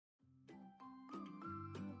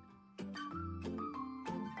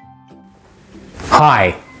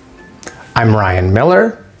Hi, I'm Ryan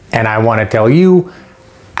Miller, and I want to tell you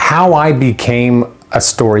how I became a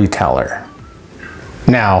storyteller.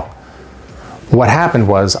 Now, what happened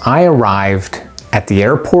was I arrived at the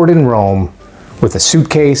airport in Rome with a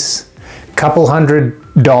suitcase, a couple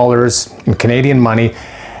 $100 in Canadian money,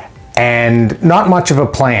 and not much of a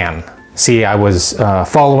plan. See, I was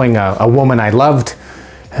following a woman I loved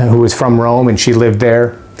who was from Rome, and she lived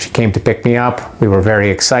there. She came to pick me up. We were very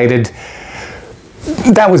excited.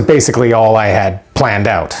 That was basically all I had planned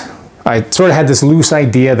out. I sort of had this loose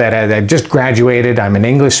idea that as I just graduated, I'm an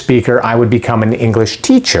English speaker, I would become an English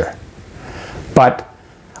teacher. But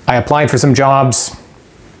I applied for some jobs,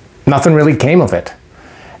 nothing really came of it.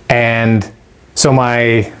 And so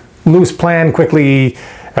my loose plan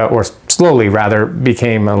or slowly rather,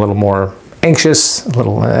 became a little more anxious,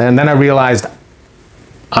 and then I realized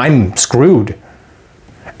I'm screwed.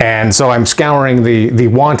 And so I'm scouring the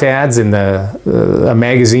want ads in a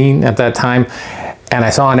magazine at that time, and I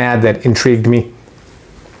saw an ad that intrigued me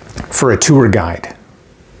for a tour guide.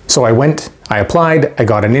 So I applied, I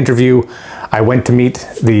got an interview, I went to meet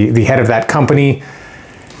the head of that company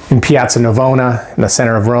in Piazza Navona in the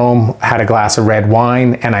center of Rome, had a glass of red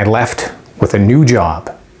wine, and I left with a new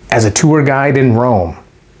job as a tour guide in Rome.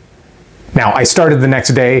 Now, I started the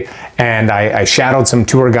next day and I shadowed some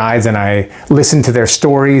tour guides and I listened to their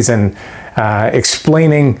stories and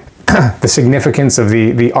explaining the significance of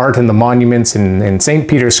the art and the monuments in St.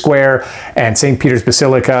 Peter's Square and St. Peter's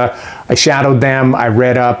Basilica. I shadowed them, I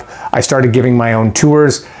read up, I started giving my own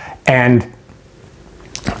tours, and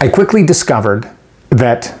I quickly discovered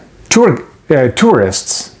that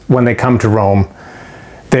tourists, when they come to Rome,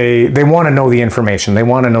 they want to know the information. They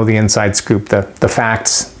want to know the inside scoop, the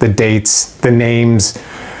facts, the dates, the names,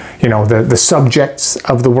 the subjects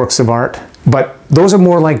of the works of art. But those are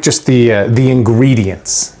more like just the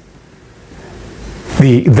ingredients.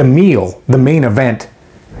 The meal, the main event,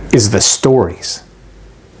 is the stories.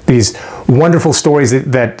 These wonderful stories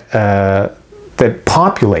that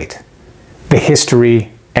populate the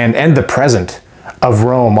history and the present of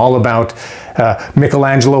Rome, all about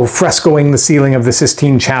Michelangelo frescoing the ceiling of the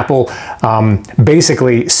Sistine Chapel,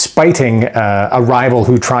 basically spiting a rival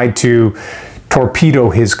who tried to torpedo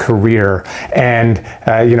his career, and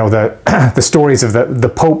the stories of the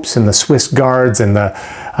popes and the Swiss guards and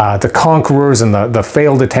the conquerors and the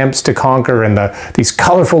failed attempts to conquer, and these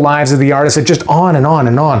colorful lives of the artists, and just on and on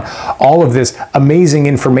and on. All of this amazing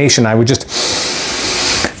information, I would just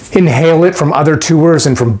inhale it from other tours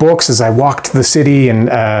and from books as I walked the city and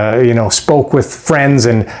spoke with friends,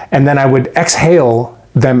 and then I would exhale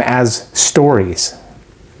them as stories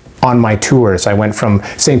on my tours. I went from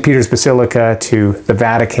St. Peter's Basilica to the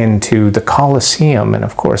Vatican to the Colosseum, and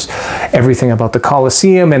of course everything about the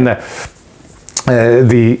Colosseum and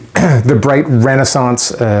the bright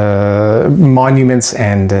Renaissance monuments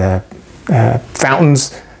and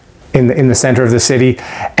fountains in the center of the city,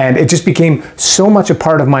 and it just became so much a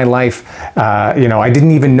part of my life. I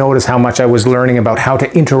didn't even notice how much I was learning about how to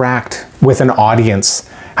interact with an audience,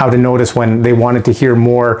 how to notice when they wanted to hear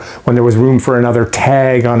more, when there was room for another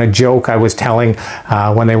tag on a joke I was telling,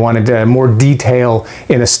 when they wanted more detail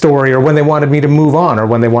in a story, or when they wanted me to move on, or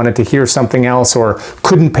when they wanted to hear something else, or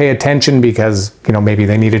couldn't pay attention because maybe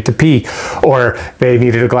they needed to pee, or they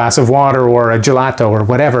needed a glass of water or a gelato or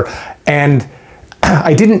whatever. And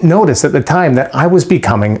I didn't notice at the time that I was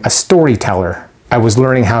becoming a storyteller. I was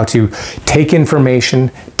learning how to take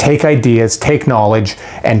information, take ideas, take knowledge,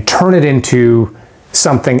 and turn it into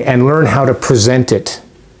something, and learn how to present it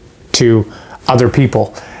to other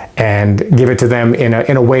people and give it to them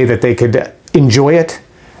in a way that they could enjoy it,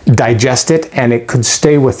 digest it, and it could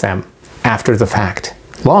stay with them after the fact,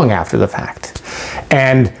 long after the fact.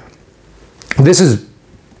 And this is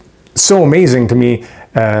so amazing to me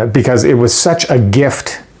because it was such a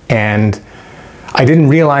gift, and I didn't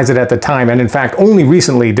realize it at the time. And in fact, only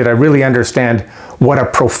recently did I really understand what a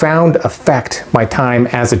profound effect my time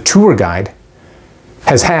as a tour guide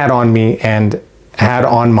has had on me and had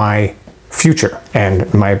on my future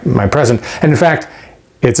and my present. And in fact,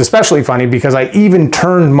 it's especially funny because I even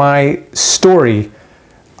turned my story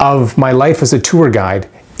of my life as a tour guide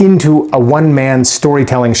into a one-man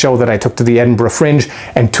storytelling show that I took to the Edinburgh Fringe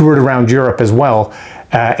and toured around Europe as well.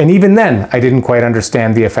 And even then, I didn't quite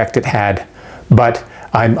understand the effect it had. But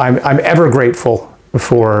I'm ever grateful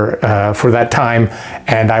for that time,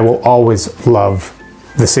 and I will always love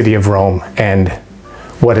the city of Rome and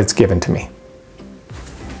what it's given to me.